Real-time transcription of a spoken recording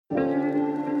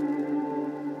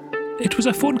It was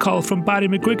a phone call from Barry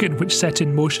McGuigan which set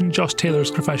in motion Josh Taylor's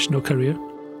professional career.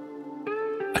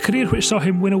 A career which saw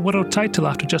him win a world title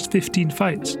after just 15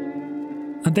 fights,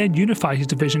 and then unify his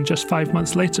division just 5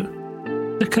 months later.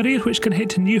 A career which can hit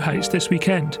to new heights this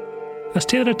weekend, as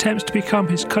Taylor attempts to become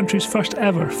his country's first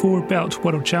ever 4-belt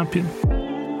world champion.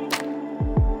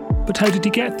 But how did he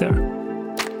get there?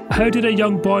 How did a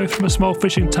young boy from a small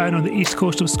fishing town on the east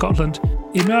coast of Scotland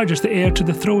emerge as the heir to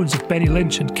the thrones of Benny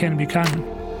Lynch and Ken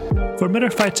Buchanan? For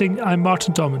Mirror Fighting, I'm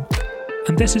Martin Doman,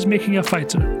 and this is Making a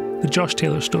Fighter, the Josh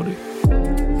Taylor story.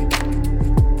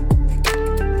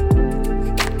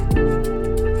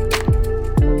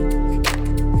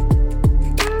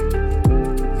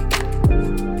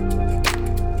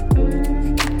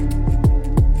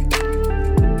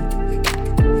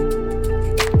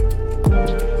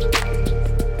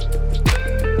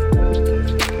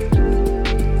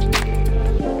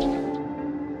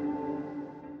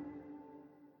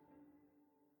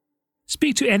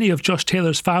 Speak to any of Josh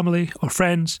Taylor's family or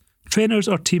friends, trainers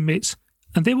or teammates,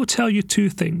 and they will tell you two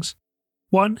things.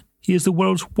 One, he is the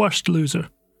world's worst loser.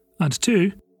 And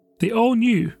two, they all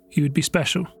knew he would be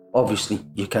special. Obviously,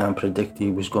 you can't predict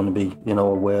he was going to be, a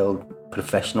world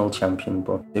professional champion,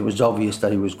 but it was obvious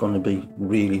that he was going to be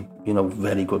really,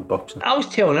 very good boxing. I was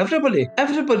telling everybody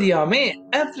I met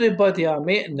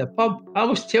in the pub, I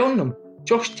was telling them,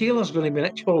 Josh Taylor's going to be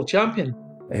next world champion.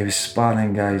 He was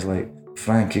sparring guys like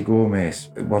Frankie Gomez,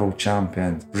 world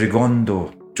champion,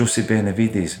 Rigondo, Jose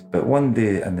Benavides. But one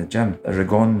day in the gym,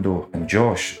 Rigondo and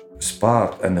Josh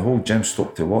sparred and the whole gym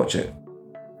stopped to watch it.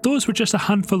 Those were just a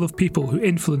handful of people who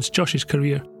influenced Josh's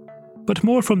career. But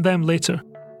more from them later.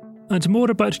 And more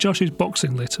about Josh's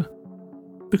boxing later.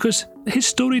 Because his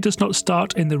story does not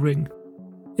start in the ring.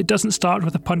 It doesn't start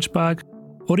with a punch bag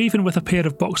or even with a pair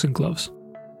of boxing gloves.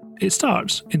 It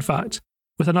starts, in fact,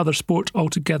 with another sport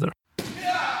altogether.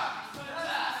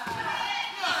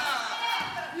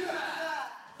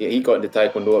 Yeah, he got into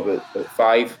Taekwondo about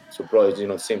 5, so probably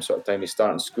the same sort of time he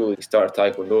started in school. He started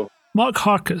Taekwondo. Mark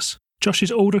Harkis,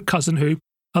 Josh's older cousin who,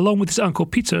 along with his uncle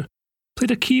Peter, played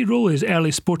a key role in his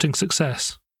early sporting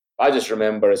success. I just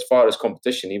remember, as far as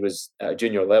competition, he was at a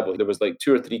junior level. There was like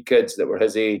 2 or 3 kids that were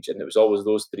his age, and it was always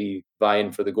those 3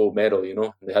 vying for the gold medal,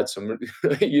 They had some...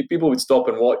 people would stop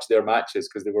and watch their matches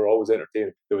because they were always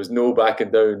entertaining. There was no backing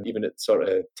down, even at sort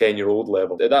of 10-year-old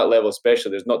level. At that level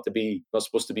especially, there's not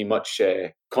supposed to be much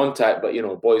contact, but,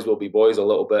 boys will be boys a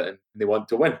little bit, and they want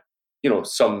to win.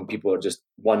 Some people are just,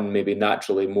 1, maybe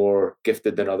naturally more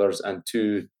gifted than others, and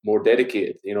 2, more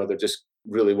dedicated. They're just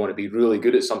really want to be really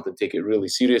good at something, take it really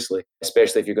seriously,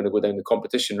 especially if you're going to go down the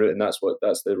competition route, and that's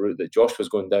the route that Josh was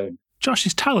going down.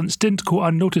 Josh's talents didn't go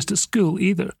unnoticed at school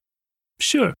either.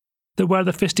 Sure, there were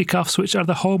the fisticuffs which are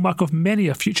the hallmark of many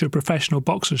a future professional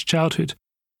boxer's childhood.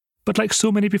 But like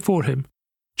so many before him,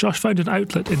 Josh found an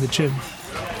outlet in the gym.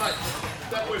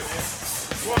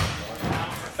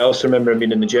 I also remember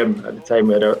being in the gym at the time.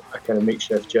 We had a kind of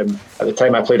makeshift gym. At the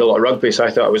time I played a lot of rugby, so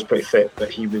I thought I was pretty fit, but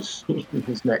he was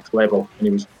next level and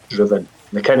he was driven. And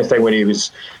the kind of thing when he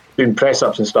was doing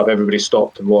press-ups and stuff, everybody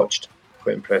stopped and watched.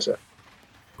 Quite impressive.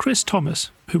 Chris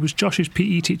Thomas, who was Josh's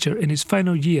PE teacher in his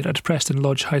final year at Preston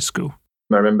Lodge High School.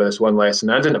 I remember this one lesson.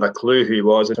 I didn't have a clue who he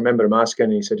was. I remember him asking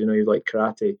and he said, you like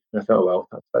karate. And I thought, well,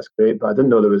 that's great. But I didn't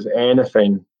know there was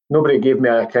anything. Nobody gave me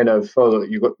a kind of,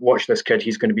 you watch this kid,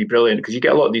 he's going to be brilliant. Because you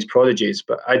get a lot of these prodigies,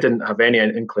 but I didn't have any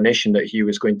inclination that he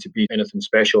was going to be anything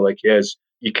special like he is.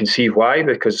 You can see why,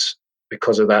 because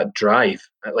of that drive.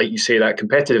 Like you say, that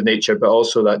competitive nature, but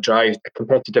also that drive,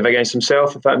 competitive against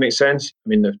himself, if that makes sense. I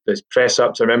mean, the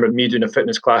press-ups, I remember me doing a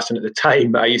fitness class, and at the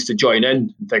time, I used to join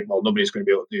in and think, well, nobody's going to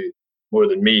be able to do more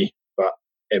than me. But,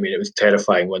 I mean, it was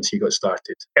terrifying once he got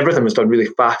started. Everything was done really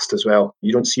fast as well.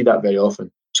 You don't see that very often.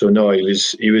 So no,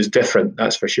 he was different,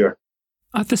 that's for sure.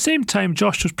 At the same time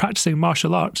Josh was practicing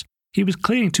martial arts, he was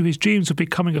clinging to his dreams of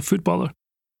becoming a footballer.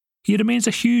 He remains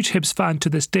a huge Hibs fan to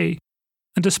this day,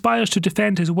 and aspires to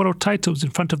defend his world titles in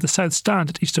front of the South Stand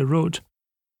at Easter Road.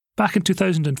 Back in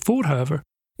 2004, however,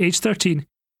 aged 13,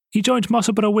 he joined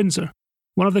Musselburgh Windsor,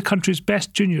 one of the country's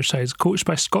best junior sides, coached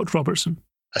by Scott Robertson.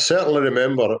 I certainly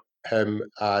remember him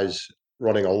as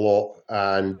running a lot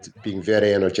and being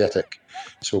very energetic.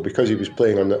 So because he was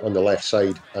playing on the left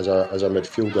side as a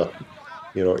midfielder,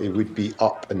 he would be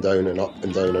up and down and up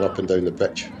and down and up and down the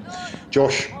pitch.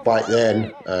 Josh back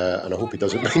then, and I hope he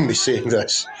doesn't mind me saying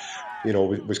this,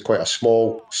 was quite a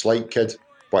small, slight kid,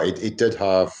 but he did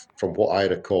have, from what I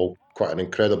recall, quite an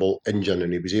incredible engine,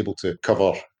 and he was able to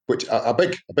cover which a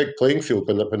big playing field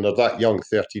when they're that young,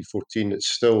 13, 14, it's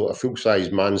still a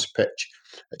full-size man's pitch.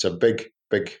 It's a big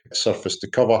big surface to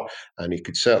cover, and he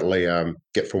could certainly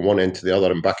get from one end to the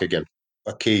other and back again.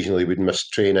 Occasionally would miss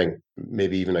training,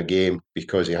 maybe even a game,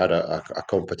 because he had a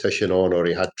competition on, or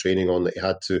he had training on that he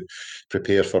had to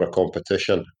prepare for a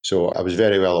competition. So I was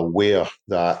very well aware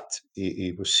that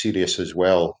he was serious as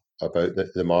well about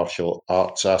the martial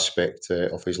arts aspect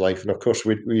of his life. And of course,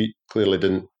 we clearly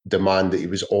didn't demand that he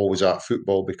was always at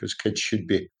football, because kids should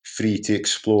be free to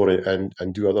explore it and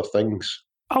do other things.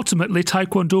 Ultimately,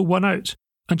 Taekwondo won out,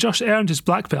 and Josh earned his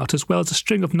black belt as well as a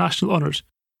string of national honours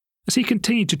as he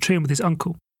continued to train with his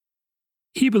uncle.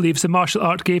 He believes the martial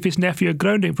art gave his nephew a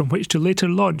grounding from which to later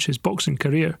launch his boxing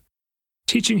career,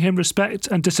 teaching him respect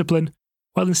and discipline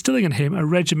while instilling in him a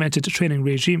regimented training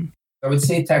regime. I would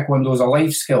say Taekwondo is a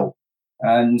life skill,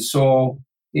 and so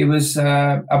he was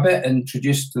a bit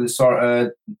introduced to the sort of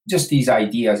just these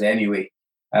ideas anyway.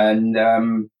 And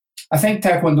I think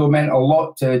Taekwondo meant a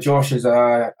lot to Josh as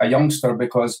a youngster,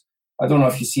 because I don't know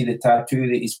if you see the tattoo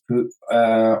that he's put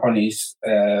on his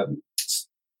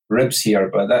ribs here,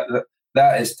 but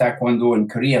that is Taekwondo in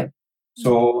Korean.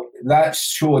 So that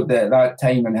showed that at that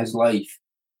time in his life,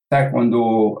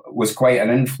 Taekwondo was quite an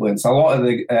influence. A lot of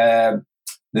the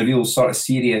real sort of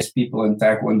serious people in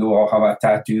Taekwondo all have a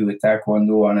tattoo with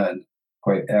Taekwondo on it.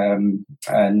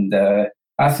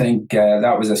 I think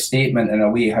that was a statement in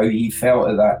a way how he felt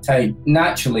at that time.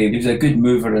 Naturally, he was a good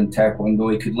mover in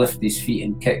Taekwondo. He could lift his feet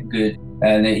and kick good.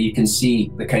 And you can see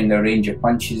the kind of range of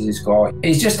punches he's got.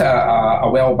 He's just a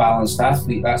well-balanced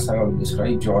athlete. That's how I would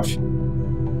describe Josh.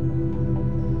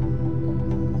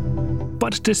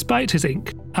 But despite his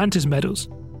ink and his medals,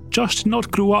 Josh did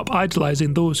not grow up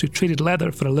idolising those who traded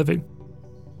leather for a living.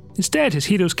 Instead, his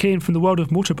heroes came from the world of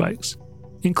motorbikes,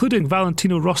 including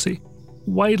Valentino Rossi,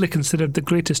 widely considered the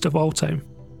greatest of all time.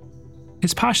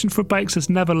 His passion for bikes has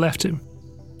never left him,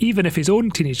 even if his own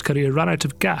teenage career ran out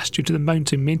of gas due to the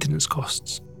mounting maintenance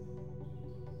costs.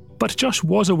 But Josh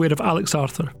was aware of Alex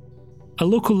Arthur, a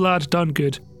local lad done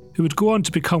good who would go on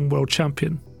to become world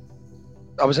champion.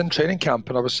 I was in training camp,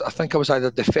 and I think I was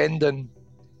either defending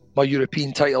my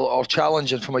European title or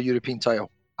challenging for my European title.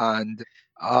 And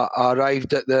I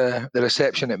arrived at the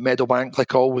reception at Meadowbank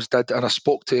like I always did, and I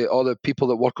spoke to all the people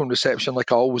that work on reception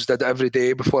like I always did every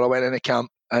day before I went into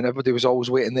camp, and everybody was always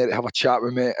waiting there to have a chat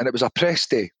with me. And it was a press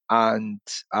day, and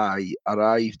I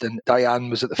arrived, and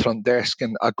Diane was at the front desk,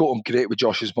 and I got on great with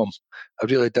Josh's mum. I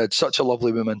really did. Such a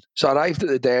lovely woman. So I arrived at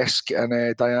the desk,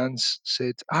 and Diane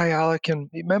said, "Hi Alec,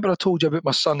 and remember I told you about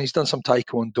my son? He's done some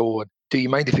Taekwondo, and do you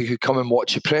mind if he could come and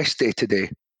watch the press day today?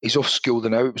 He's off school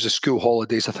now. It was the school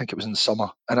holidays. I think it was in the summer."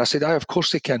 And I said, "Aye, of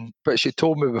course he can." But she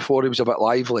told me before he was a bit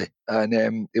lively,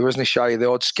 and he wasn't shy of the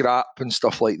odd scrap and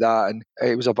stuff like that. And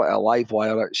he was a bit of a live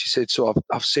wire. She said, "So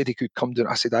I've said he could come down."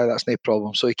 I said, "Aye, that's no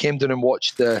problem." So he came down and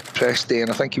watched the press day, and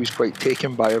I think he was quite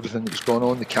taken by everything that was going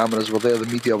on. The cameras were there,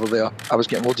 the media were there. I was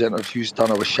getting loads of interviews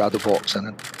done. I was shadow boxing,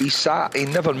 and he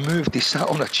never moved. He sat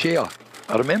on a chair.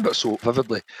 I remember it so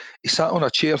vividly. He sat on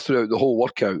a chair throughout the whole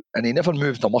workout, and he never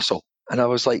moved a muscle. And I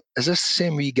was like, "Is this the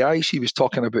same wee guy she was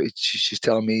talking about?" She's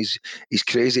telling me he's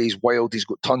crazy, he's wild, he's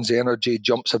got tons of energy,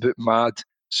 jumps about mad.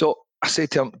 So I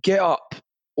said to him, "Get up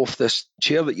off this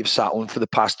chair that you've sat on for the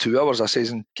past 2 hours," I says,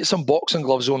 "and get some boxing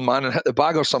gloves on, man, and hit the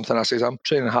bag or something." I says, "I'm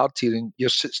training hard here, and you're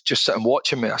just sitting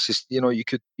watching me." I says, "You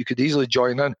could easily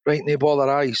join in." "Right, no bother,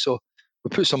 aye." So we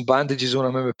put some bandages on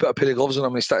him, and we put a pair of gloves on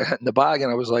him, and he started hitting the bag.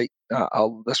 And I was like,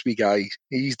 "This wee guy,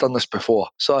 he's done this before."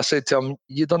 So I said to him,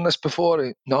 "You done this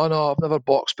before?" No, I've never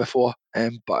boxed before,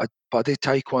 but I did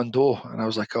Taekwondo." And I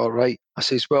was like, "All right." I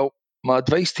says, "Well, my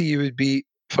advice to you would be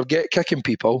forget kicking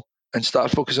people and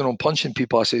start focusing on punching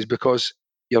people." I says, "Because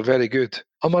you're very good."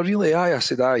 "Am I really?" "Aye." I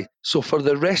said, "Aye." So for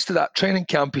the rest of that training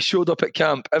camp, he showed up at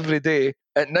camp every day.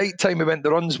 At night time, he went the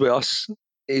runs with us.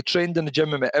 He trained in the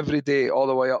gym with me every day, all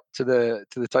the way up to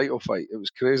the title fight. It was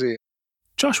crazy.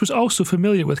 Josh was also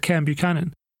familiar with Ken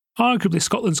Buchanan, arguably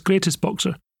Scotland's greatest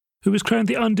boxer, who was crowned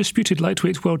the undisputed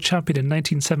lightweight world champion in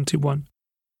 1971.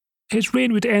 His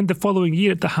reign would end the following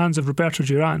year at the hands of Roberto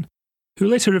Duran, who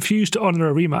later refused to honour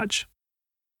a rematch.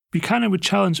 Buchanan would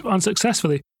challenge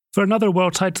unsuccessfully for another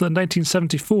world title in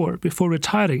 1974 before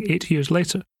retiring 8 years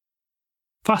later.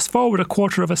 Fast forward a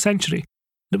quarter of a century,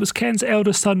 and it was Ken's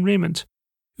eldest son Raymond,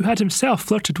 who had himself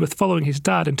flirted with following his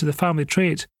dad into the family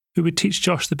trade, who would teach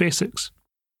Josh the basics.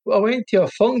 I went to a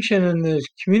function in the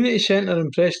community centre in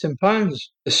Prestonpans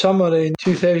the summer in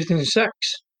 2006.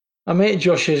 I met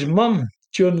Josh's mum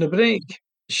during the break.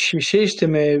 She says to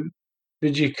me,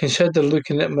 "Would you consider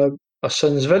looking at my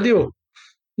son's video?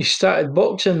 He started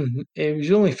boxing, he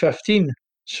was only 15.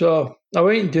 So I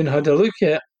went and had a look at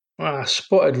it. I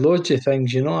spotted loads of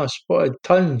things, I spotted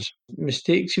tons of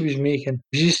mistakes he was making. It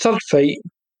was his third fight.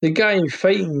 The guy he was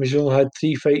fighting was only had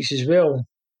 3 fights as well.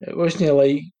 It wasn't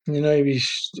like, he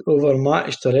was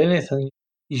overmatched or anything.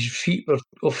 His feet were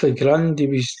off the ground. He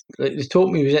was, like they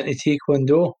told me he was into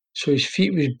Taekwondo, so his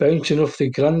feet was bouncing off the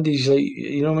ground. He's like,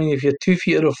 if your 2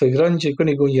 feet are off the ground, you're going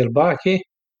to go on your back, eh?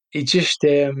 He just,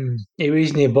 he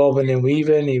wasn't bobbing and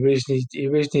weaving. He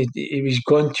was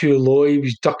going too low. He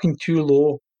was ducking too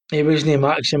low. He wasn't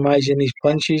maximising his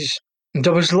punches.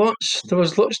 There was lots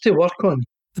to work on.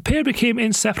 The pair became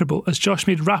inseparable as Josh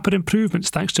made rapid improvements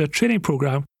thanks to a training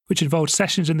programme which involved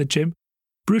sessions in the gym,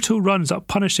 brutal runs up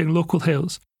punishing local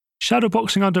hills,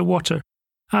 shadowboxing underwater,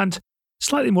 and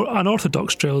slightly more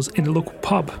unorthodox drills in the local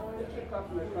pub.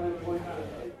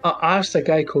 I asked a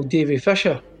guy called Davy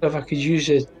Fisher if I could use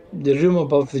the room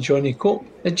above the Johnny Cope.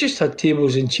 It just had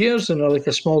tables and chairs and like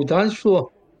a small dance floor.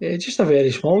 Just a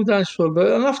very small dance floor,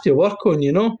 but enough to work on,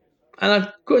 And I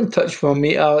got in touch with my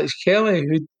mate Alex Kelly,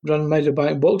 who'd run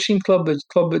Meadowbank Boxing Club, the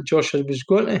club that Josh was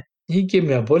going to. He gave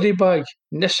me a body bag,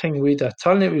 and this thing weighed a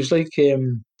ton. It was like a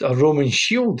Roman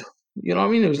shield. You know what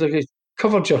I mean? It was like it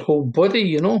covered your whole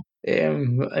body, And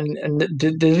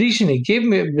the reason he gave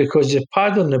me it because the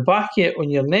pad on the back of it on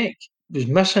your neck was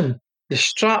missing. The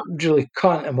strap really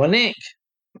cut into my neck.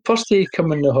 First day he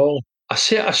come in the hall, I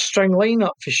set a string line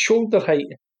up for shoulder height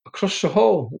across the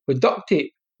hall with duct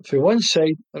tape for one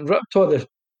side and ripped all the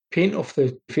paint off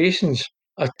the facings.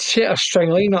 I set a string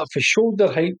line up for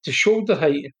shoulder height to shoulder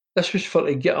height. This was for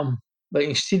to get him, like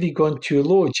instead of going too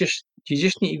low, you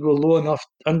just need to go low enough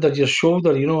under your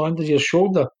shoulder, under your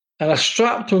shoulder. And I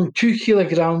strapped on 2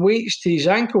 kilogram weights to his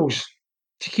ankles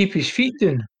to keep his feet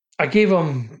down. I gave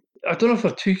him, I don't know if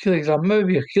they're 2 kilogram,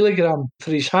 maybe a kilogram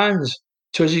for his hands,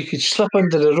 so as he could slip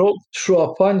under the rope,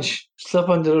 throw a punch, slip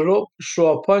under the rope,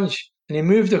 throw a punch. And he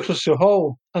moved across the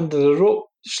hall under the rope,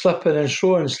 slipping and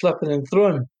throwing, slipping and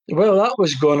throwing. While that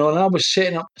was going on, I was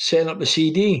setting up the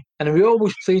CD, and we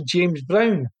always played James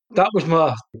Brown. That was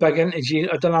my big into James.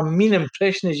 I'd done a mean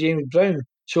impression of James Brown.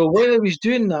 So while I was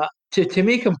doing that, to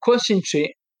make him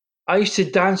concentrate, I used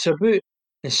to dance about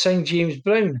and sing James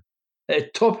Brown at the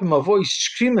top of my voice,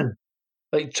 screaming,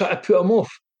 like trying to put him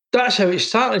off. That's how it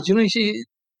started,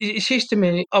 He says to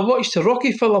me, I watched the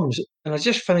Rocky films, and I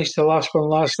just finished the last one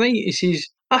last night. He says,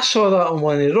 I saw that on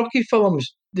one of the Rocky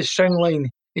films, the string line.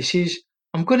 He says,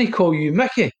 I'm going to call you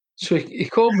Mickey. So he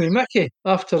called me Mickey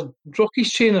after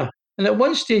Rocky's trainer. And at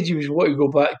one stage he was wanting to go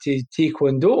back to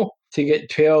Taekwondo to get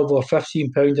 12 or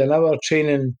 15 pounds an hour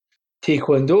training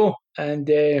Taekwondo. And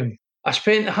I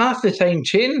spent half the time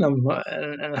training him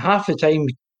and half the time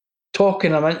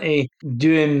talking him into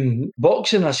doing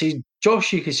boxing. I said,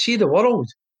 Josh, you can see the world.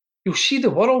 You'll see the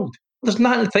world. There's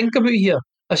nothing to think about here.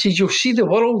 I said, you'll see the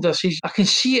world. I said, I can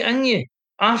see it in you.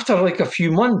 After like a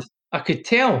few months, I could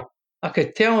tell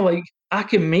like I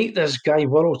can make this guy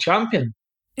world champion.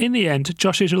 In the end,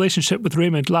 Josh's relationship with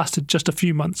Raymond lasted just a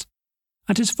few months,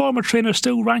 and his former trainer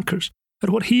still rankers at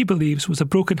what he believes was a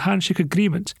broken handshake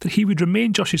agreement that he would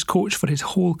remain Josh's coach for his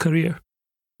whole career.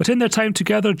 But in their time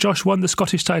together, Josh won the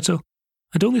Scottish title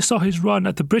and only saw his run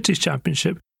at the British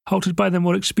Championship halted by the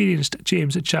more experienced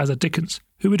James Chazza Dickens,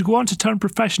 who would go on to turn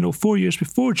professional 4 years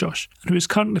before Josh and who is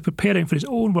currently preparing for his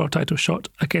own world title shot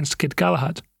against Kid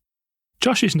Galahad.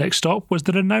 Josh's next stop was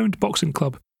the renowned boxing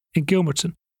club in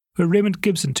Gilmerton, where Raymond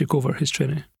Gibson took over his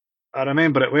training. I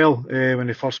remember it well when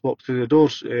he first walked through the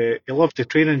doors. He loved the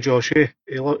training, Josh.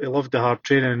 He loved the hard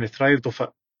training and he thrived off it.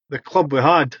 The club we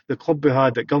had at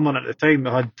Gilmerton at the time,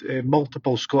 we had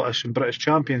multiple Scottish and British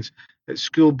champions at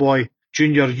schoolboy,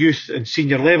 junior, youth and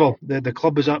senior level. The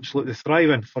club was absolutely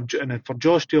thriving. For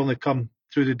Josh to only come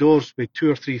through the doors with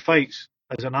 2 or 3 fights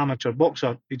as an amateur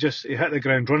boxer, he hit the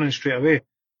ground running straight away,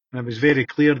 and it was very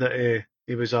clear that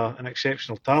he was an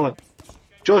exceptional talent.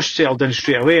 Josh settled in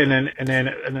straight away, and then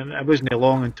it wasn't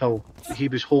long until he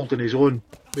was holding his own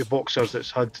with boxers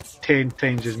that's had 10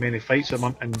 times as many fights a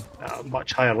month and at a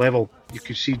much higher level. You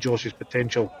could see Josh's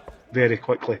potential very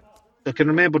quickly. I can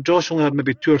remember Josh only had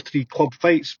maybe 2 or 3 club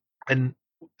fights, and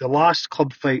the last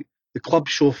club fight, the club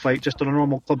show fight, just on a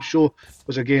normal club show,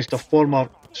 was against a former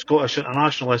Scottish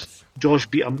internationalist. Josh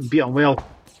beat him well,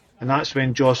 and that's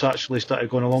when Josh actually started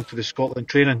going along to the Scotland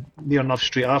training, near enough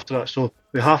straight after that. So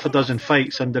with half a dozen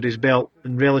fights under his belt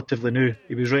and relatively new,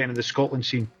 he was right into the Scotland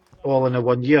scene, all in a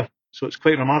 1 year. So it's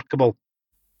quite remarkable.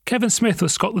 Kevin Smith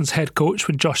was Scotland's head coach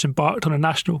when Josh embarked on a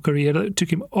national career that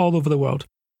took him all over the world,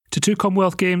 to 2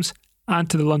 Commonwealth Games and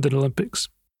to the London Olympics.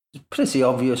 It's pretty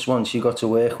obvious once you got to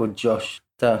work with Josh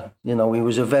that, he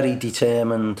was a very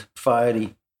determined,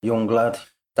 fiery young lad.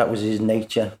 That was his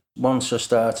nature. Once I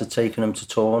started taking him to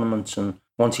tournaments and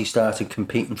once he started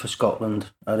competing for Scotland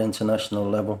at international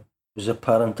level, it was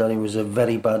apparent that he was a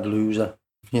very bad loser.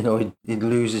 You know, he'd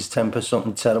lose his temper,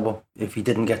 something terrible, if he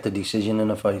didn't get the decision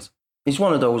in a fight. He's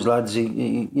one of those lads,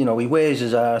 he wears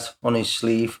his heart on his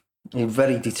sleeve. He's a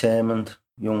very determined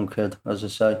young kid, as I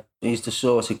say. He's the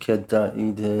sort of kid that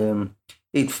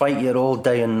he'd fight you all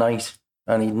day and night,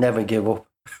 and he'd never give up.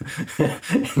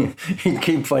 He'd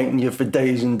keep fighting you for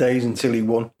days and days until he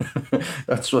won.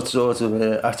 That's what sort of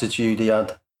attitude he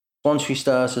had. Once we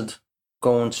started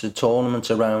going to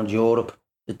tournaments around Europe,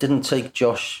 it didn't take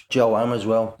Joe Am as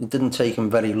well. It didn't take him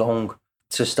very long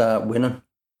to start winning.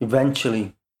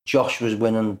 Eventually, Josh was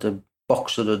winning the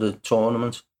boxer of the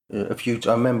tournament. I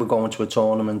remember going to a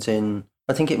tournament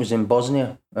I think it was in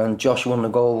Bosnia, and Josh won the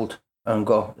gold and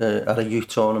got at a youth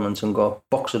tournament and got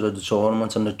boxer of the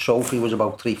tournament, and the trophy was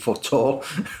about 3 foot tall.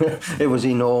 It was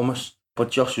enormous, but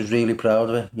Josh was really proud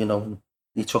of it. You know,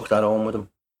 he took that home with him.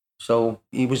 So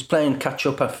he was playing catch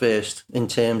up at first in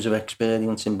terms of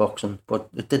experience in boxing, but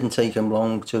it didn't take him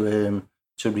long to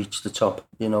reach the top.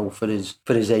 You know, for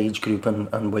his age group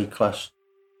and weight class.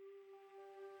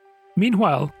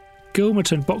 Meanwhile,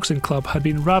 Gilmerton Boxing Club had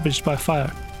been ravaged by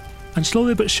fire, and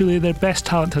slowly but surely their best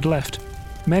talent had left.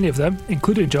 Many of them,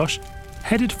 including Josh,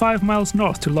 headed 5 miles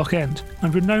north to Loch End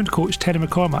and renowned coach Terry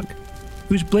McCormack,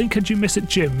 whose blink and you miss it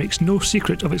gym makes no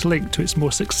secret of its link to its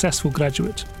most successful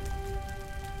graduate.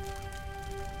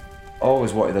 I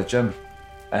always wanted a gym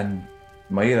in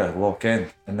my era, Loch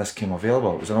End, and this came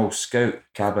available. It was an old scout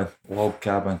cabin, log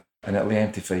cabin, and it lay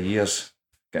empty for years,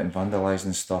 getting vandalised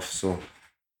and stuff. So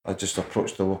I just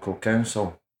approached the local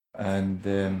council, and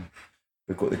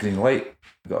we got the green light.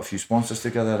 We got a few sponsors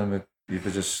together, and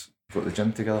we just got the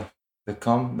gym together. They've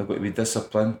got to be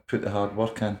disciplined, put the hard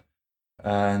work in,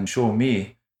 and show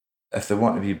me if they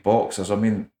want to be boxers. I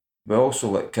mean, we also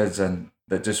let kids in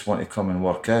that just want to come and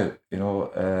work out, you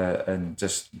know, and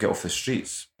just get off the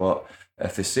streets. But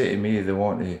if they say to me they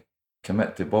want to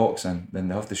commit to boxing, then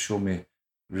they have to show me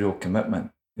real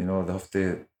commitment. You know, they have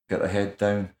to get their head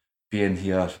down, be in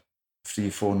here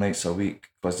 3-4 nights a week,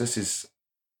 because this is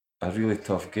a really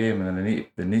tough game, and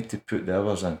they need to put the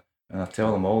hours in. And I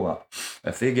tell them all that.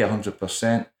 If they get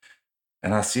 100%,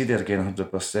 and I see they're getting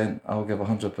 100%, I'll give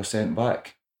 100%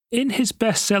 back. In his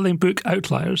best-selling book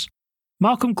Outliers,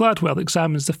 Malcolm Gladwell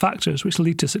examines the factors which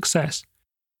lead to success,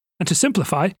 and to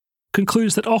simplify,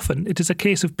 concludes that often it is a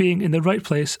case of being in the right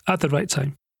place at the right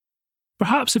time.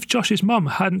 Perhaps if Josh's mum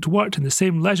hadn't worked in the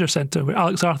same leisure centre where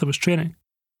Alex Arthur was training,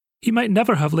 he might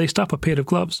never have laced up a pair of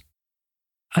gloves.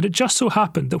 And it just so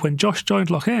happened that when Josh joined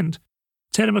Loch End,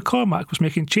 Terry McCormack was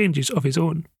making changes of his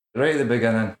own. Right at the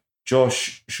beginning,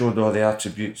 Josh showed all the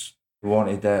attributes. He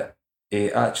wanted it. He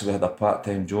actually had a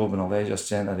part-time job in a leisure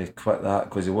centre. He quit that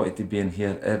because he wanted to be in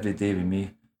here every day with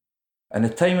me. And the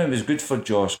timing was good for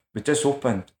Josh. We just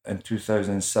opened in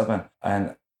 2007,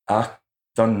 and I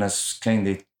done this kind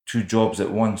of 2 jobs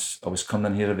at once. I was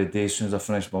coming in here every day as soon as I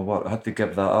finished my work. I had to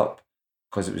give that up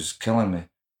because it was killing me.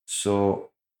 So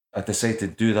I decided to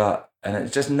do that. And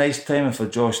it's just nice timing for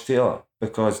Josh Taylor,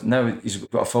 because now he's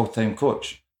got a full-time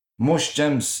coach. Most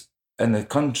gyms in the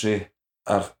country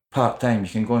are part-time. You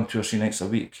can go on 2 or 3 nights a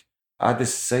week. I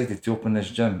decided to open this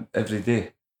gym every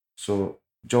day. So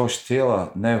Josh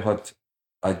Taylor now had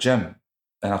a gym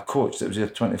and a coach that was here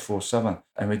 24/7.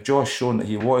 And with Josh showing that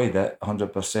he wanted it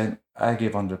 100%, I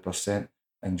gave 100%,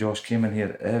 and Josh came in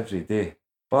here every day,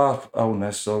 bar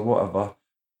illness or whatever,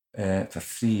 for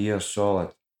 3 years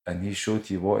solid. And he showed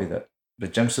he wanted it. The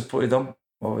gym supported him.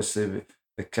 Obviously,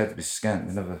 the kid was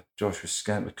skint. Josh was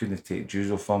skint. We couldn't take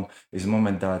dues off him. His mum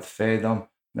and dad fed him.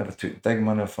 Never took dig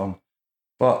money off him.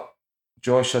 But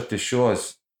Josh had to show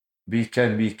us week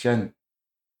in, week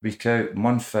out,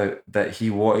 month out, that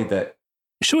he wanted it.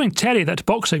 Showing Terry that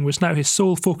boxing was now his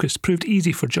sole focus proved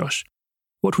easy for Josh.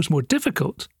 What was more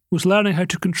difficult was learning how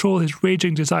to control his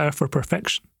raging desire for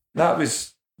perfection. That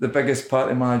was the biggest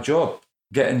part of my job.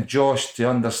 Getting Josh to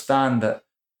understand that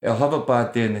he'll have a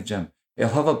bad day in the gym. He'll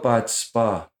have a bad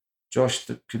spar. Josh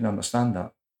couldn't understand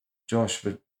that. Josh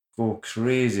would go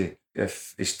crazy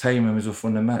if his timing was off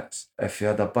on the mitts. If he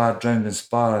had a bad round in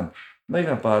sparring, not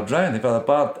even a bad round, if he had a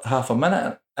bad half a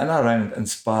minute in a round in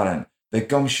sparring, the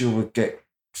gumshoe would get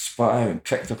spat out and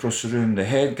kicked across the room. The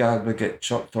head guard would get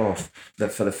chucked off.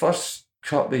 That for the first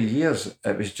couple of years,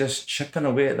 it was just chipping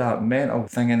away at that mental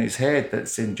thing in his head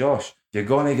that's saying, Josh, you're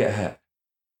going to get hit.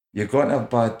 You're going to have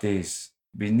bad days.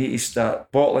 We need to start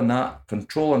bottling that,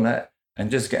 controlling it, and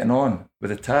just getting on with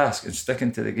the task and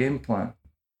sticking to the game plan.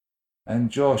 And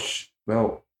Josh,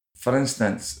 well, for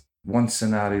instance, one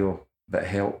scenario that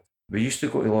helped, we used to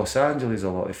go to Los Angeles a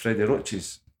lot, to Freddie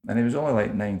Roach's, and he was only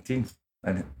like 19.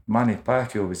 and Manny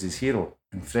Pacquiao was his hero.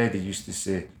 And Freddie used to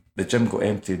say the gym got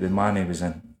empty, the Manny was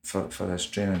in for his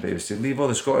training, but he was to leave all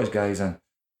the Scottish guys in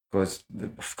because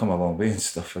they've come a long way and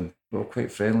stuff, and we're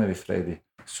quite friendly with Freddie.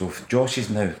 So Josh is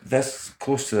now this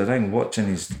close to the ring watching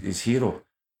his hero,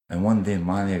 and one day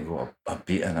Manny got a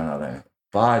beating in a round.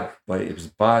 Bad, like it was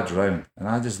bad round, and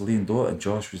I just leaned over and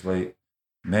Josh was like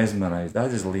mesmerised. I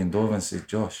just leaned over and said,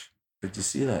 "Josh, did you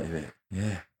see that?" He went,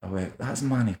 "Yeah." I went, "That's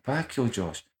Manny Pacquiao,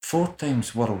 Josh. 4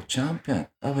 times world champion."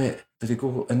 I went, "Did he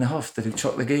go in the huff? Did he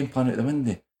chuck the game plan out the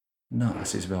window?" No. I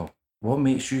says, "Well, what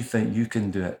makes you think you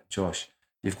can do it, Josh?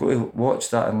 You've got to watch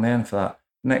that and learn for that."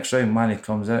 Next round, Manny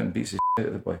comes out and beats the shit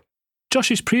out of the boy.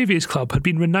 Josh's previous club had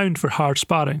been renowned for hard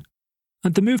sparring,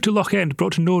 and the move to Loch End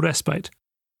brought no respite,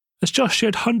 as Josh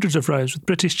shared hundreds of rounds with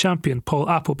British champion Paul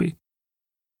Appleby.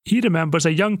 He remembers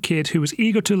a young kid who was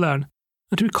eager to learn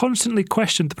and who constantly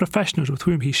questioned the professionals with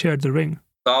whom he shared the ring.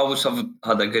 I always have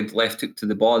had a good left hook to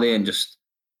the body and just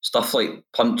stuff like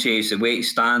punches, the way to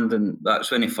stand, and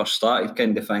that's when he first started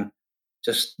kind of thing.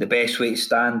 Just the best way to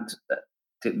stand,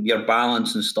 your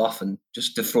balance and stuff, and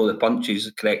just to throw the punches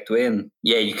the correct way. And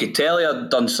yeah, you could tell he had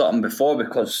done something before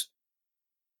because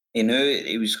he knew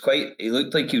he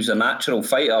looked like he was a natural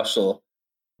fighter, so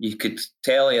you could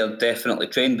tell he had definitely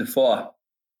trained before.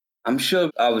 I'm sure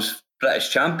I was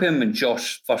British champion when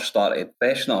Josh first started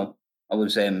professional. I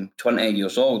was 20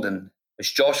 years old, and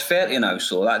it's Josh 30 now,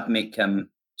 so that'd make him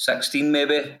 16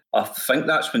 maybe. I think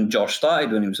that's when Josh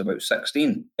started, when he was about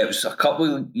 16. It was a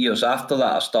couple of years after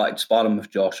that I started sparring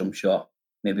with Josh, I'm sure.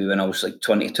 Maybe when I was like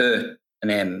 22.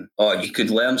 And you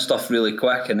could learn stuff really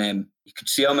quick, and you could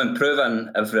see him improving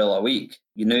every other week.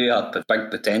 You knew he had big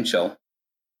potential.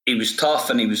 He was tough,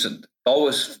 and he was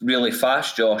always really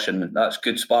fast, Josh, and that's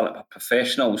good sparring for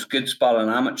professionals, good sparring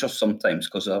amateurs sometimes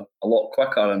because they're a lot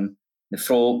quicker and they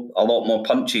throw a lot more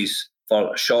punches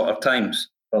for shorter times,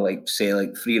 for say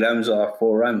 3 rounds or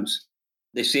 4 rounds.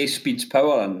 They say speed's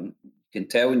power, and you can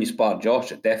tell when you spar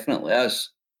Josh, it definitely is.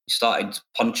 He started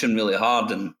punching really hard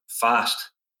and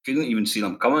fast. Couldn't even see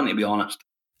them coming, to be honest.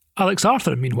 Alex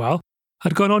Arthur, meanwhile,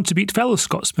 had gone on to beat fellow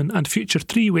Scotsman and future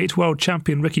 3-weight world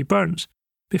champion Ricky Burns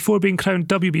before being crowned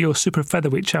WBO super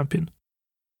featherweight champion.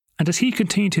 And as he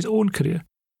continued his own career,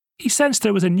 he sensed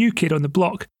there was a new kid on the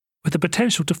block with the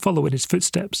potential to follow in his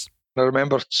footsteps. I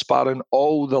remember sparring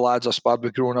all the lads I sparred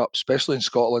with growing up, especially in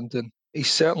Scotland, and he's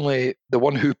certainly the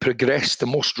one who progressed the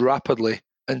most rapidly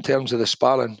in terms of the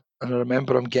sparring. And I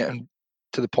remember him getting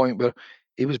to the point where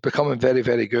he was becoming very,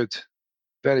 very good.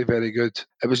 Very, very good.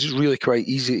 It was just really quite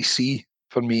easy to see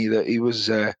for me that he was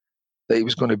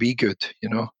going to be good, you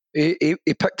know. He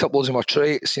picked up loads of my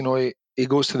traits, you know. He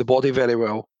goes to the body very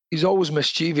well. He's always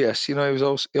mischievous, you know.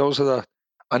 He always had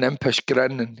an impish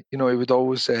grin, and you know, he would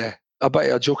always a bit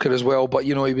of a joker as well. But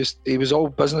you know, he was all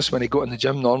business when he got in the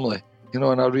gym normally, you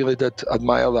know. And I really did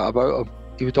admire that about him.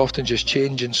 He would often just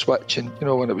change and switch, and you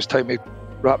know, when it was time to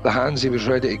wrap the hands, he was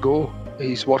ready to go.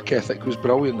 His work ethic was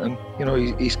brilliant, and you know,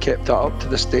 he's kept that up to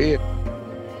this day.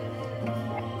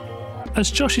 As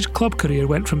Josh's club career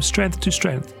went from strength to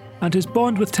strength, and his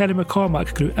bond with Terry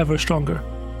McCormack grew ever stronger,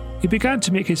 he began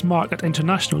to make his mark at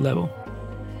international level.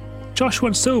 Josh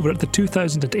won silver at the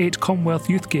 2008 Commonwealth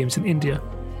Youth Games in India,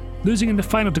 losing in the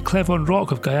final to Clevon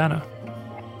Rock of Guyana.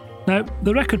 Now,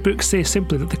 the record books say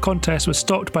simply that the contest was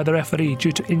stopped by the referee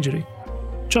due to injury.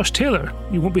 Josh Taylor,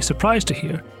 you won't be surprised to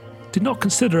hear, did not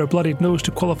consider a bloodied nose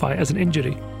to qualify as an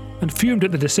injury, and fumed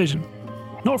at the decision,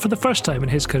 not for the first time in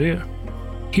his career.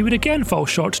 He would again fall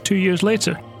short 2 years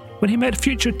later, when he met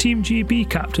future Team GB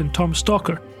captain Tom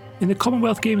Stalker in the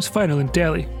Commonwealth Games final in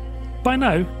Delhi. By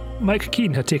now, Mike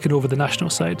Keane had taken over the national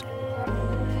side.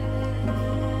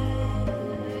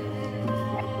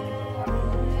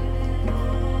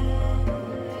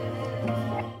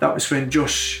 That was when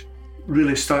Josh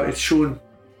really started showing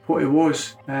what he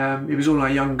was. He was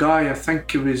only a young guy, I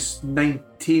think he was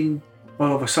 19.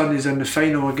 All of a sudden he's in the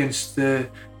final against the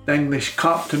English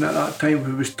captain at that time,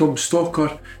 who was Tom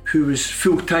Stalker, who was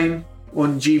full-time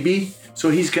on GB. So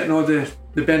he's getting all the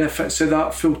benefits of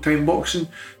that full-time boxing.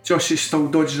 Josh is still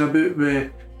dodging about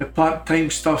with the part-time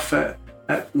stuff at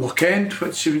Loch End,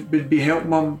 which would be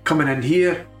helping him coming in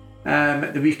here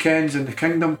at the weekends in the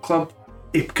Kingdom Club.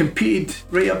 He competed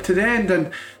right up to the end,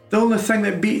 and the only thing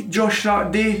that beat Josh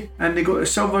that day and they got the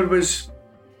silver was,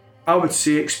 I would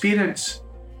say, experience.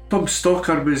 Tom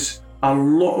Stalker was a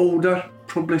lot older,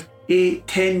 probably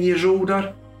 8-10 years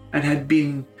older, and had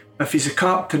been, if he's a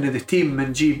captain of the team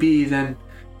in GB, then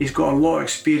he's got a lot of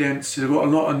experience, he's got a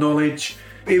lot of knowledge.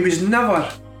 He was never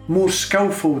more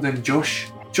skillful than Josh.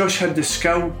 Josh had the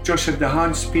skill, Josh had the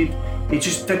hand speed, he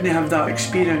just didn't have that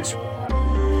experience.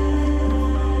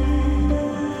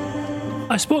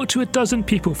 I spoke to a dozen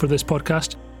people for this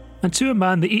podcast, and to a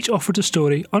man they each offered a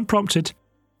story, unprompted,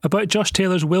 about Josh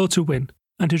Taylor's will to win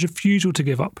and his refusal to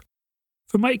give up.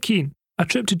 For Mike Keane, a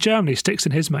trip to Germany sticks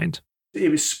in his mind. He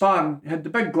was sparring, had the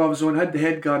big gloves on, had the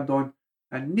head guard on,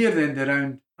 and near the end of the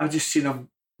round, I just seen him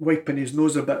wiping his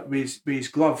nose a bit with his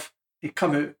glove. He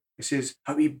come out, he says,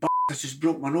 "A wee I just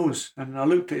broke my nose." And I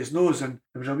looked at his nose and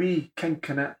there was a wee kink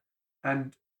in it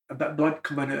and a bit of blood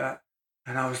coming out of it.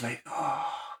 And I was like, oh,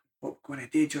 what we're going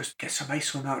to do, just get some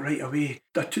ice on that right away.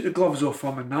 I took the gloves off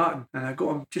him and that, and I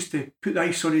got him just to put the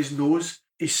ice on his nose.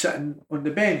 He's sitting on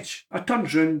the bench. I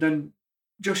turned round and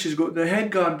Josh has got the head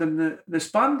guard and the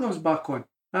span gloves back on.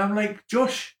 And I'm like,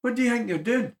 "Josh, what do you think you're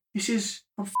doing?" He says,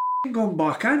 "I'm going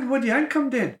back in. What do you think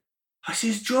I'm doing?" I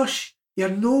says, "Josh, your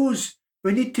nose,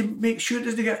 we need to make sure it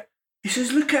doesn't get..." He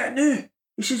says, "Look at it now."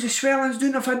 He says, "The swelling's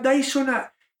doing, I've had ice on it."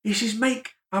 He says,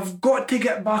 "Mike, I've got to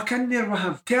get back in there with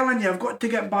him. Telling you, I've got to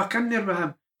get back in there with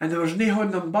him." And there was no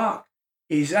holding him back.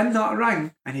 He's in that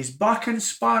ring and he's back in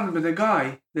sparring with the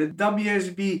guy, the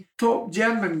WSB top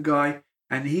German guy,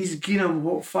 and he's giving him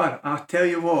what for. I tell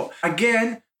you what,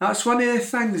 again, that's one of the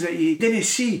things that you didn't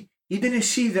see. You didn't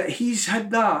see that he's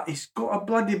had that. He's got a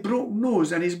bloody broken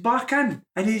nose and he's back in.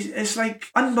 And it's like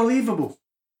unbelievable.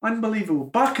 Unbelievable.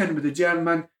 Back in with the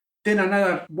German, doing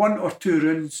another 1 or 2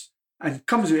 rounds and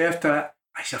comes out after it.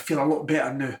 I said, "I feel a lot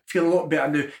better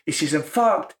now. He says, "In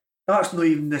fact, that's not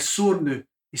even the sore now."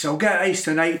 He said, "I'll get ice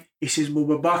tonight." He says, "We'll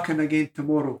be back in again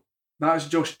tomorrow." That's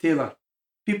Josh Taylor.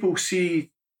 People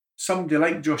see somebody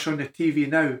like Josh on the TV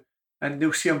now and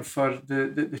they'll see him for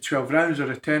the 12 rounds or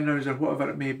the 10 rounds or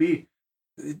whatever it may be.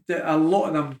 A lot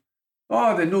of them,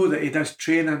 they know that he does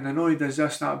training, they know he does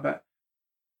this, that, but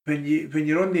when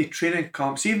you're on the training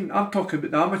camps, even I'm talking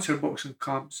about the amateur boxing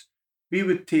camps, we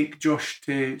would take Josh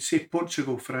to, say,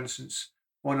 Portugal, for instance,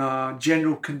 on a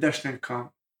general conditioning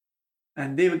camp.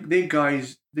 And they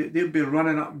guys, they'll be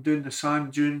running up and down the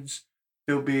sand dunes,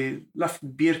 they'll be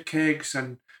lifting beer kegs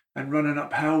and running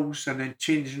up hills and then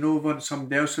changing over and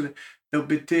somebody else. So they'll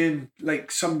be doing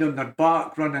like somebody on their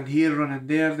back, running here, running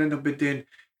there. Then they'll be doing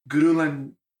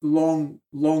grueling, long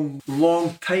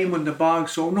time on the bag.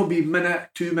 So it'll not be minute,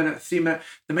 2 minute, 3 minute.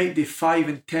 They might do 5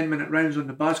 and 10 minute rounds on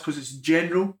the bags because it's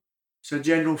general. It's a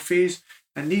general phase.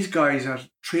 And these guys are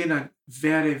training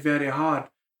very, very hard.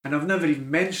 And I've never even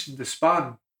mentioned the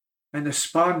sparring. And the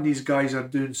sparring these guys are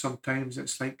doing sometimes,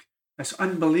 it's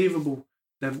unbelievable.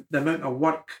 The amount of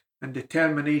work and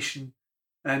determination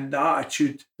and the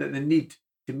attitude that they need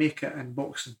to make it in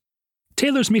boxing.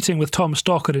 Taylor's meeting with Tom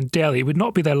Stalker in Delhi would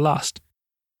not be their last,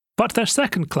 but their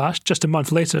second clash, just a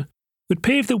month later, would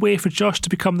pave the way for Josh to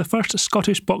become the first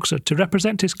Scottish boxer to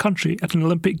represent his country at an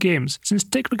Olympic Games since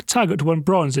Dick McTaggart won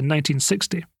bronze in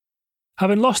 1960.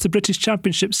 Having lost the British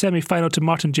Championship semi-final to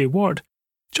Martin J. Ward,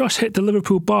 Josh hit the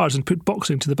Liverpool bars and put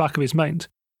boxing to the back of his mind.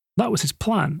 That was his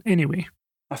plan, anyway.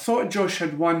 I thought Josh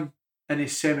had won in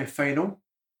his semi-final.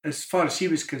 As far as he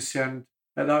was concerned,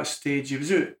 at that stage, he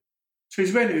was out. So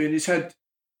he's went out and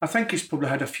I think he's probably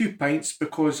had a few pints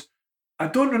because I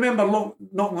don't remember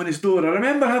knocking on his door. I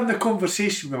remember having a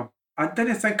conversation with him. I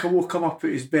didn't think I woke him up out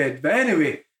of his bed. But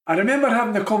anyway, I remember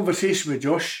having a conversation with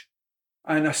Josh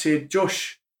and I said,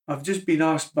 "Josh, I've just been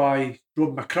asked by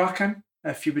Rob McCracken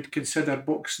if you would consider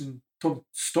boxing Tom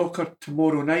Stalker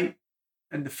tomorrow night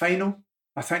in the final."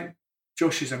 I think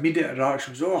Josh's immediate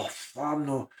reaction was, "Oh,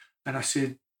 no." And I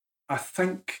said, "I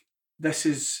think this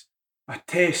is a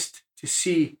test to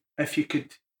see if you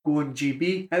could go on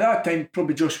GB." At that time,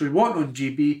 probably Josh would want on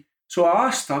GB. So I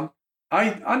asked him, "I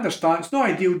understand, it's not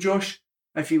ideal, Josh.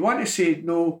 If you want to say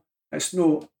no, it's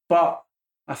no. But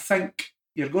I think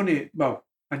you're going to..." Well,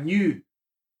 I knew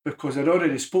because I'd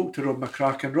already spoke to Rob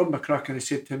McCracken. Rob McCracken had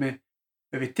said to me,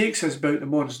 if he takes his bout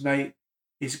tomorrow's night,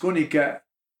 he's going to get...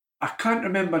 I can't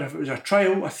remember if it was a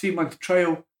trial, a 3-month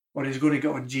trial, or he's going to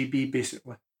get on GB,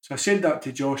 basically. So I said that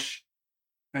to Josh,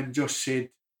 and Josh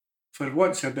said, for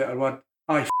once a better word,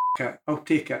 "Aye, it, I'll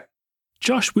take it."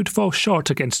 Josh would fall short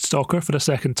against Stalker for a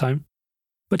second time,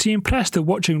 but he impressed the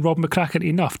watching Rob McCracken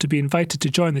enough to be invited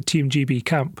to join the Team GB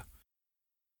camp.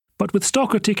 But with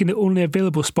Stalker taking the only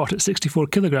available spot at 64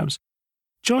 kilograms,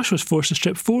 Josh was forced to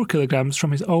strip 4 kilograms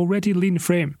from his already lean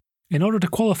frame in order to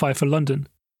qualify for London,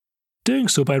 doing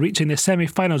so by reaching the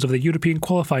semi-finals of the European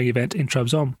qualifying event in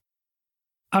Trabzon.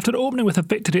 After opening with a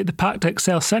victory at the Pact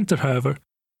Excel Centre, however,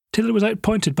 Taylor was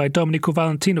outpointed by Domenico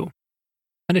Valentino,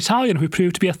 an Italian who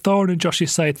proved to be a thorn in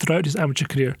Josh's side throughout his amateur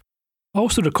career,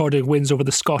 also recording wins over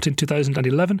the Scot in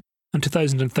 2011 and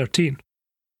 2013.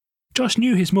 Josh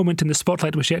knew his moment in the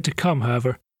spotlight was yet to come,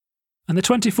 however, and the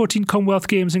 2014 Commonwealth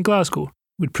Games in Glasgow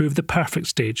would prove the perfect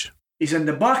stage. He's in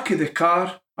the back of the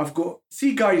car I've got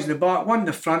 3 guys in the back, 1 in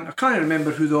the front. I can't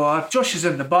remember who they are. Josh is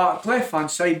in the back,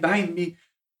 left-hand side, behind me.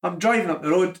 I'm driving up the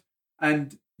road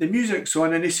and the music's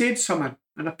on and he said something.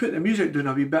 And I put the music down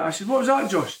a wee bit. I said, what was that,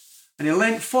 Josh? And he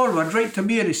leant forward right to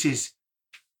me and he says,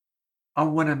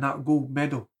 I'm winning that gold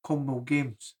medal, Commonwealth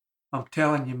Games. I'm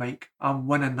telling you, Mike, I'm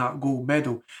winning that gold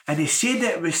medal. And he said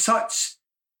it with such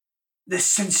the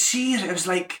sincere, it was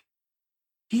like,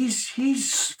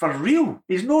 he's for real.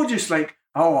 He's not just like,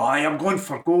 oh, I'm going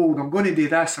for gold, I'm going to do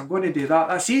this, I'm going to do that.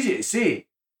 That's easy to say.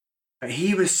 But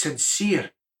he was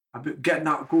sincere about getting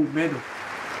that gold medal.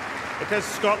 It is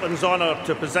Scotland's honour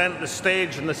to present the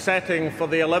stage and the setting for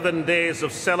the 11 days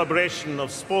of celebration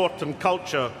of sport and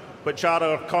culture which are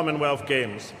our Commonwealth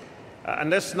Games.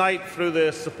 And this night, through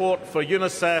the support for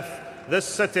UNICEF, this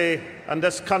city and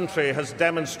this country has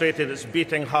demonstrated its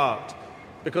beating heart,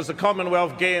 because the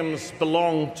Commonwealth Games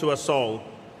belong to us all.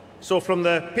 So from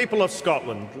the people of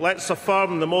Scotland, let's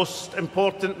affirm the most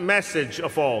important message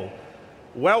of all.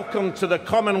 Welcome to the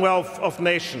Commonwealth of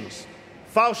Nations.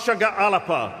 Fáilseacha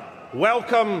Alapa.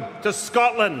 Welcome to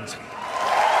Scotland.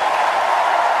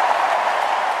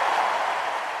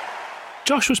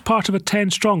 Josh was part of a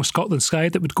 10-strong Scotland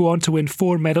side that would go on to win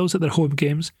 4 medals at their home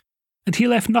games, and he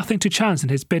left nothing to chance in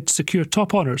his bid to secure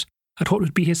top honours at what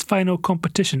would be his final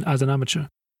competition as an amateur,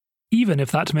 even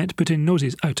if that meant putting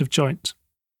noses out of joint.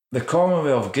 The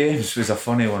Commonwealth Games was a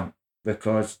funny one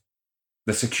because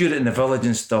the security in the village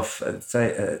and stuff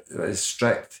is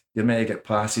strict. You're meant to get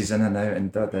passes in and out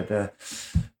and da-da-da.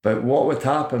 But what would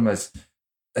happen was,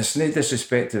 it's no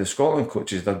disrespect to the Scotland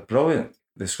coaches, they're brilliant.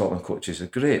 The Scotland coaches are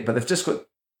great, but they've just got,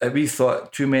 we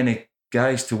thought, too many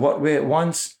guys to work with at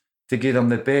once to give them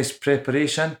the best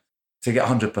preparation to get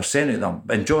 100% of them.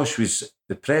 And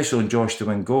the pressure on Josh to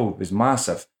win gold was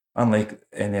massive, unlike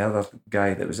any other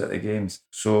guy that was at the games.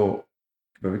 So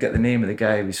when we get the name of the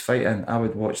guy who was fighting, I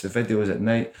would watch the videos at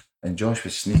night and Josh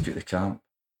would sneak out the camp.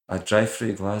 I'd drive through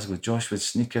to Glasgow, Josh would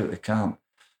sneak out the camp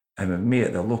and we'd meet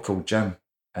at the local gym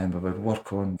and we would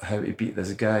work on how to beat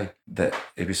this guy that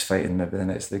he was fighting maybe the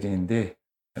next day.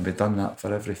 And we'd done that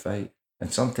for every fight.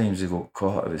 And sometimes he got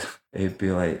caught, it'd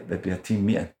be like, there'd be a team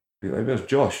meeting. Be like, where's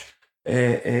Josh?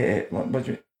 What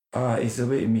do you, he's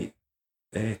away to meet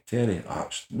Terry.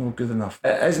 It's not good enough.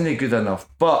 It isn't good enough.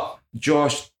 But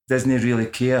Josh doesn't really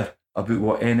care about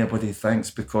what anybody thinks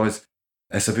because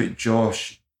it's about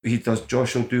Josh.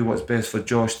 Josh will do what's best for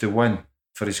Josh to win,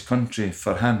 for his country,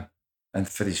 for him, and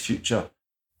for his future.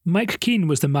 Mike Keane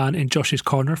was the man in Josh's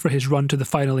corner for his run to the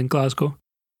final in Glasgow,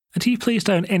 and he plays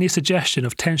down any suggestion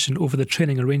of tension over the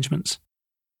training arrangements.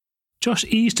 Josh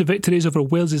eased to victories over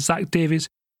Wales' Zach Davies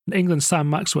and England's Sam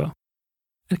Maxwell,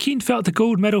 and Keane felt the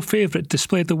gold medal favourite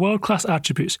displayed the world-class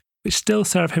attributes which still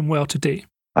serve him well today.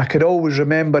 I could always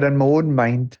remember in my own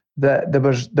mind that there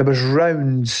was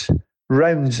rounds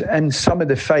in some of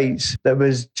the fights that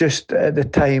was just at the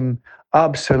time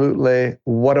absolutely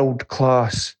world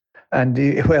class. And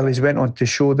he's went on to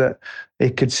show that he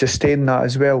could sustain that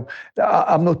as well.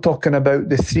 I'm not talking about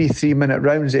the 3-minute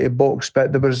rounds that he boxed,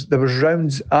 but there was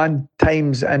rounds and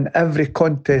times in every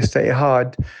contest that he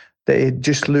had that he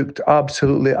just looked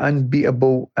absolutely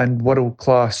unbeatable and world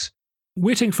class.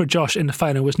 Waiting for Josh in the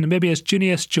final was Namibia's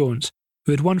Junius Jones,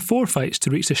 who had won 4 fights to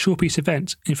reach the showpiece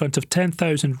event in front of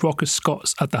 10,000 raucous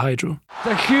Scots at the Hydro. It's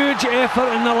a huge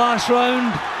effort in the last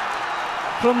round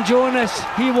from Jonas.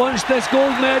 He wants this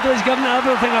gold medal. He's given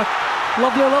everything. A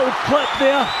lovely little clip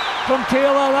there from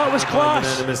Taylor. That was class.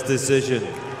 Unanimous decision.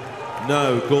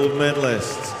 Now gold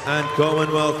medalist and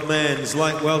Commonwealth men's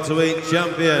light welterweight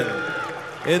champion.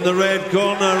 In the red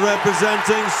corner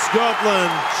representing Scotland,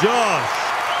 Josh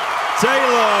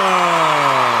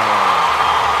Taylor.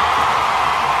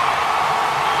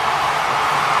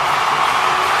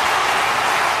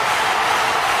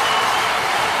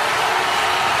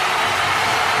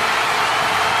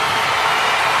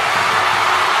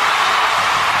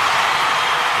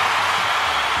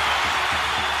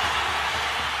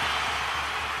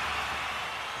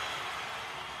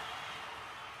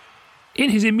 In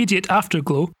his immediate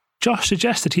afterglow, Josh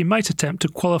suggested he might attempt to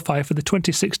qualify for the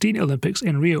 2016 Olympics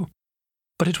in Rio,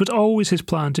 but it was always his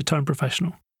plan to turn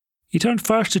professional. He turned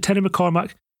first to Terry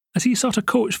McCormack as he sought a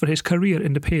coach for his career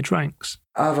in the paid ranks.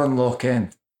 I run Loch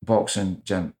End boxing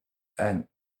gym, and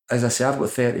as I say, I've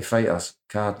got 30 fighters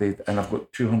carded and I've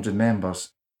got 200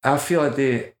 members. I feel I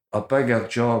do a bigger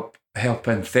job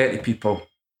helping 30 people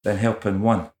than helping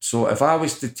one. So if I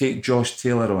was to take Josh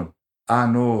Taylor on, I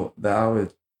know that I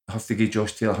would have to give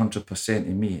Josh Taylor 100% of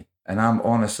me, and I'm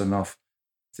honest enough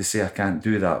to say I can't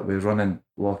do that with running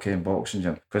Loch End boxing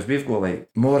gym, because we've got like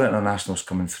more internationals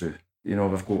coming through. You know,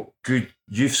 we've got good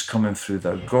youths coming through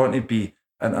that are going to be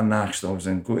internationals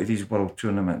and go to these world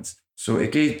tournaments. So to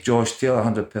give Josh Taylor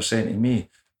 100% of me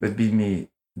would be me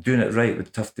doing it right,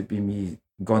 would have to be me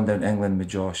going down to England with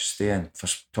Josh, staying for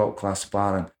top class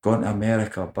sparring, going to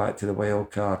America, back to the wild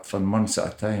card for months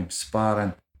at a time,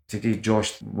 sparring to give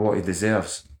Josh what he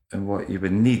deserves and what he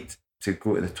would need to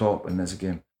go to the top in this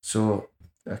game. So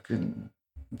I couldn't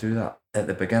do that. At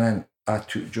the beginning, I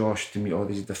took Josh to meet all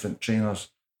these different trainers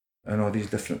and all these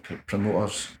different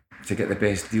promoters to get the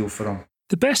best deal for him.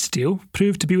 The best deal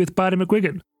proved to be with Barry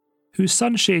McGuigan, whose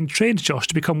son Shane trained Josh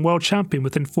to become world champion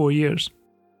within 4 years.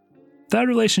 Their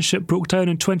relationship broke down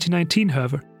in 2019,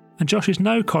 however, and Josh is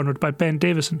now cornered by Ben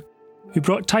Davison, who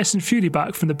brought Tyson Fury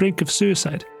back from the brink of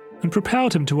suicide and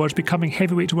propelled him towards becoming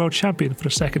heavyweight world champion for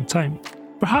a second time.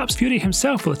 Perhaps Fury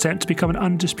himself will attempt to become an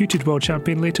undisputed world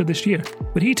champion later this year,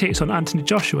 when he takes on Anthony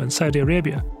Joshua in Saudi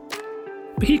Arabia.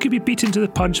 But he could be beaten to the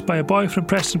punch by a boy from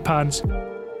Preston Pans,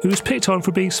 who was picked on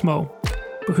for being small,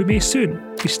 but who may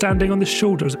soon be standing on the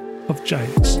shoulders of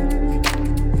giants.